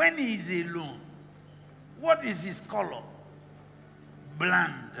 when he is alone, what is his color?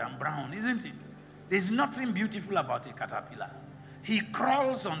 Bland and brown, isn't it? There's nothing beautiful about a caterpillar. He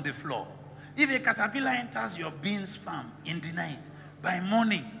crawls on the floor. If a caterpillar enters your beans farm in the night, by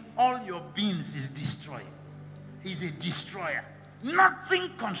morning, all your beans is destroyed. He's a destroyer. Nothing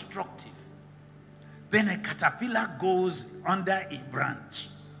constructive. Then a caterpillar goes under a branch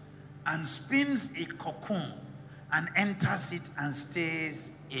and spins a cocoon and enters it and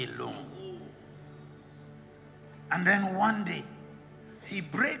stays alone. And then one day, he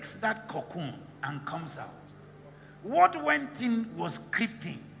breaks that cocoon and comes out. What went in was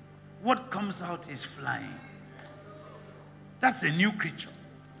creeping. What comes out is flying. That's a new creature.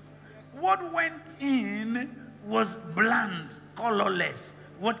 What went in was bland, colorless.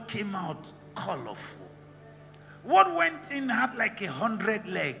 What came out, colorful. What went in had like 100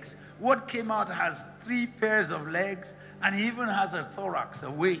 legs. What came out has 3 pairs of legs, and he even has a thorax,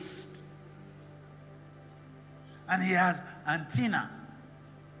 a waist. And he has antenna,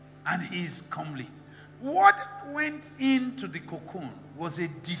 and he is comely. What went into the cocoon was a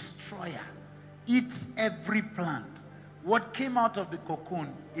destroyer. Eats every plant. What came out of the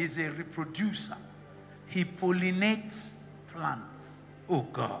cocoon is a reproducer. He pollinates plants. Oh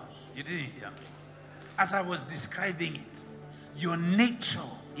gosh, you didn't hear me. As I was describing it, your nature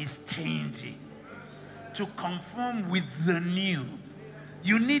is changing to conform with the new.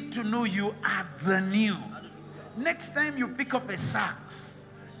 You need to know you are the new. Next time you pick up a sax,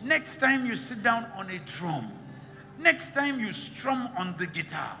 next time you sit down on a drum, next time you strum on the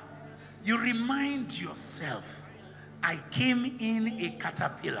guitar, you remind yourself, I came in a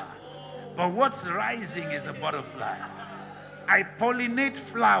caterpillar, but what's rising is a butterfly. I pollinate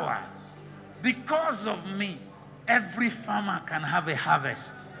flowers. Because of me, every farmer can have a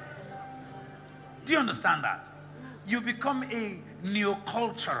harvest. Do you understand that? You become a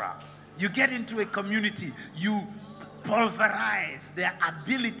neocultural. You get into a community, you pulverize their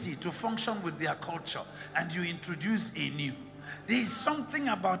ability to function with their culture, and you introduce a new. There is something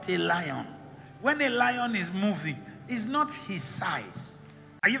about a lion. When a lion is moving, it's not his size.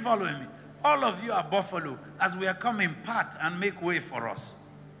 Are you following me? All of you are buffalo as we are coming part and make way for us.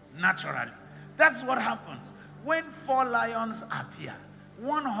 Naturally. That's what happens. When 4 lions appear,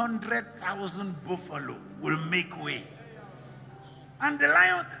 100,000 buffalo will make way. And the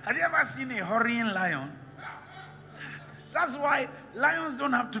lion, have you ever seen a hurrying lion? That's why lions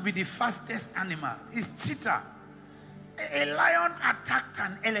don't have to be the fastest animal. It's cheetah. A lion attacked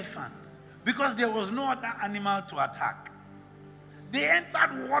an elephant because there was no other animal to attack. They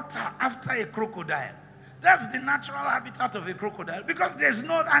entered water after a crocodile. That's the natural habitat of a crocodile because there's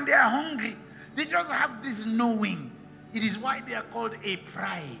no, and they are hungry. They just have this knowing. It is why they are called a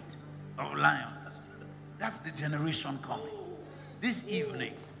pride of lions. That's the generation coming. This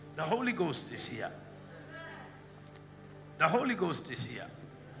evening, the Holy Ghost is here. The Holy Ghost is here.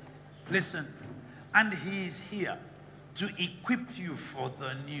 Listen, and He is here to equip you for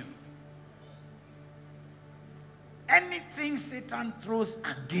the new. Anything Satan throws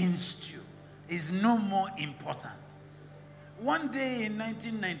against you is no more important. One day in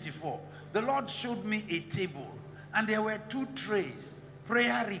 1994, the Lord showed me a table, and there were 2 trays,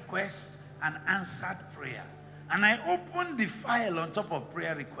 prayer requests and answered prayer. And I opened the file on top of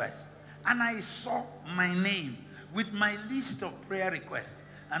prayer requests, and I saw my name with my list of prayer requests.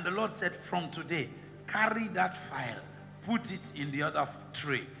 And the Lord said, from today, carry that file, put it in the other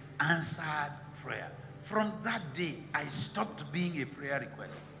tray, answered prayer. From that day, I stopped being a prayer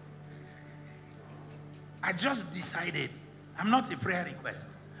request. I just decided I'm not a prayer request.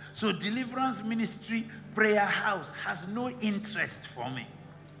 So deliverance ministry prayer house has no interest for me.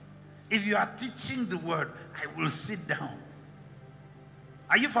 If you are teaching the word, I will sit down.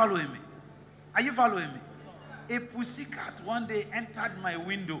 Are you following me? Are you following me? A pussycat one day entered my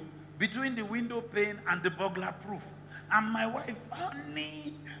window, between the window pane and the burglar proof. And my wife,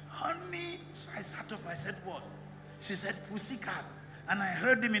 honey. So I sat up, I said, what? She said, pussycat. And I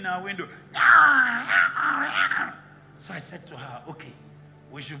heard him in our window. So I said to her, okay,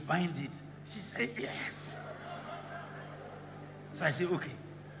 we should bind it. She said, yes. So I said, okay,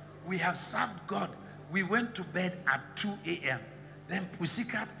 we have served God. We went to bed at 2 a.m. Then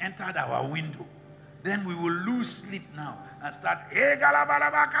pussycat entered our window. Then we will lose sleep now and start, hey,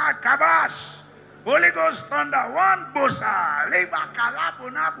 galabalabaka, kabash. Holy Ghost thunder, one bosa, leba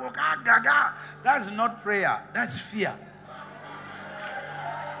kalabuna boka gaga. That's not prayer, that's fear.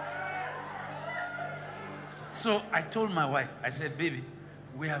 So I told my wife, I said, baby,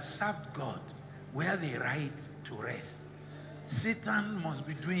 we have served God. We have a right to rest. Satan must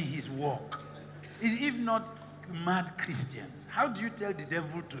be doing his work. If not mad Christians, how do you tell the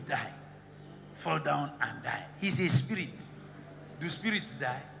devil to die? Fall down and die. He's a spirit. Do spirits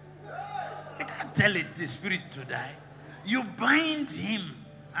die? You can't tell the spirit to die. You bind him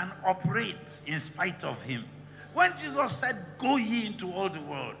and operate in spite of him. When Jesus said, go ye into all the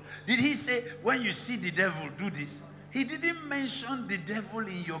world, did he say, when you see the devil, do this? He didn't mention the devil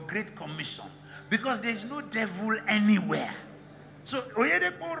in your great commission because there's no devil anywhere. So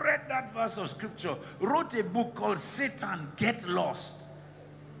Oyedepo read that verse of scripture, wrote a book called Satan, Get Lost.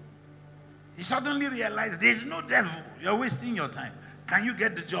 He suddenly realized there's no devil. You're wasting your time. Can you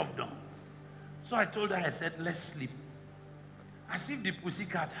get the job done? So I told her, I said, let's sleep. As if the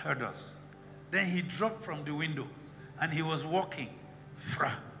pussycat heard us. Then he dropped from the window and he was walking.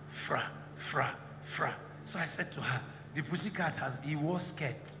 Fra, fra, fra, fra. So I said to her, the pussycat he wore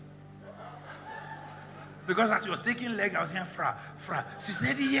skirt. Because as he was taking leg, I was hearing fra, fra. She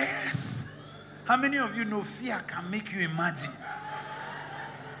said, yes. How many of you know fear can make you imagine?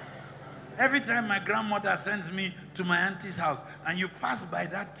 Every time my grandmother sends me to my auntie's house and you pass by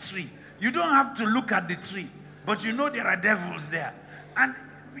that tree, you don't have to look at the tree, but you know there are devils there. And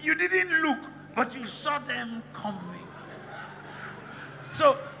you didn't look, but you saw them coming.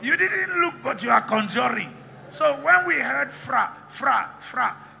 So you didn't look, but you are conjuring. So when we heard fra, fra,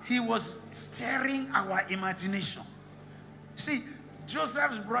 fra, he was stirring our imagination. See,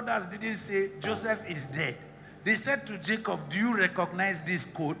 Joseph's brothers didn't say Joseph is dead. They said to Jacob, do you recognize this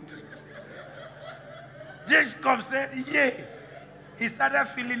coat? Jacob said, yeah. He started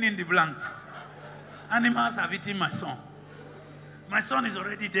filling in the blanks. Animals have eaten my son. My son is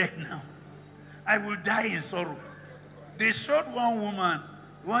already dead now. I will die in sorrow. They showed one woman,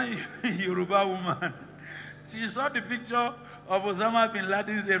 one Yoruba woman. She saw the picture of Osama bin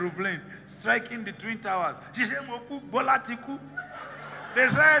Laden's aeroplane striking the Twin Towers. She said, Bola Tiku. They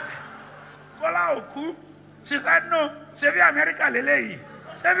said, Bola Oku. She said, no. Sevi America Leleyi.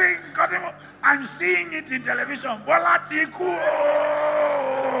 I'm seeing it in television. Bola Tiku.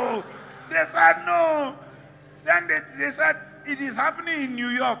 Oh. They said, no. Then they said, it is happening in New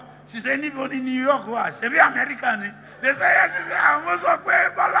York. She said, anybody in New York was? Sevi American. They said, yes. She said, I'm also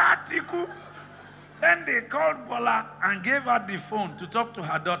going Bola Tiku. Then they called Bola and gave her the phone to talk to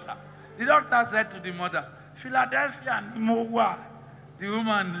her daughter. The doctor said to the mother, Philadelphia, Nimowa. The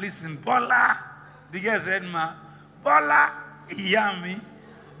woman listened. Bola. The girl said, ma, Bola, Iyami.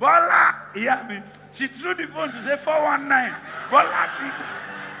 Bola, Iyami. She threw the phone. She said, 419. Bola, Tiku.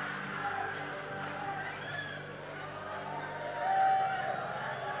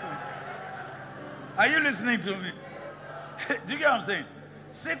 Are you listening to me? Do you get what I'm saying?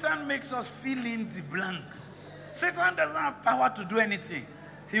 Satan makes us fill in the blanks. Satan doesn't have power to do anything.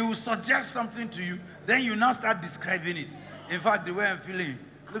 He will suggest something to you, then you now start describing it. In fact, the way I'm feeling,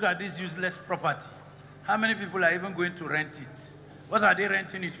 look at this useless property. How many people are even going to rent it? What are they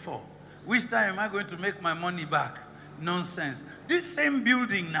renting it for? Which time am I going to make my money back? Nonsense. This same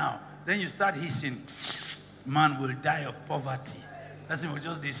building now, then you start hissing, man will die of poverty. That's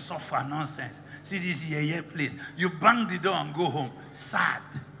just this suffer nonsense. See this place. You bang the door and go home. Sad.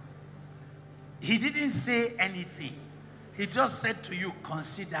 He didn't say anything. He just said to you,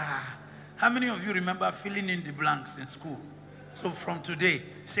 consider. How many of you remember filling in the blanks in school? So from today,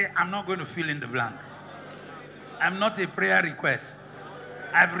 say, I'm not going to fill in the blanks. I'm not a prayer request.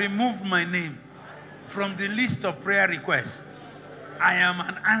 I've removed my name from the list of prayer requests. I am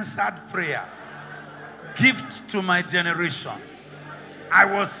an answered prayer. Gift to my generation. I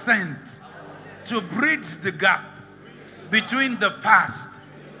was sent to bridge the gap between the past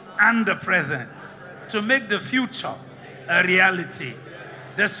and the present, to make the future a reality.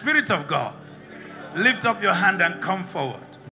 The Spirit of God, lift up your hand and come forward.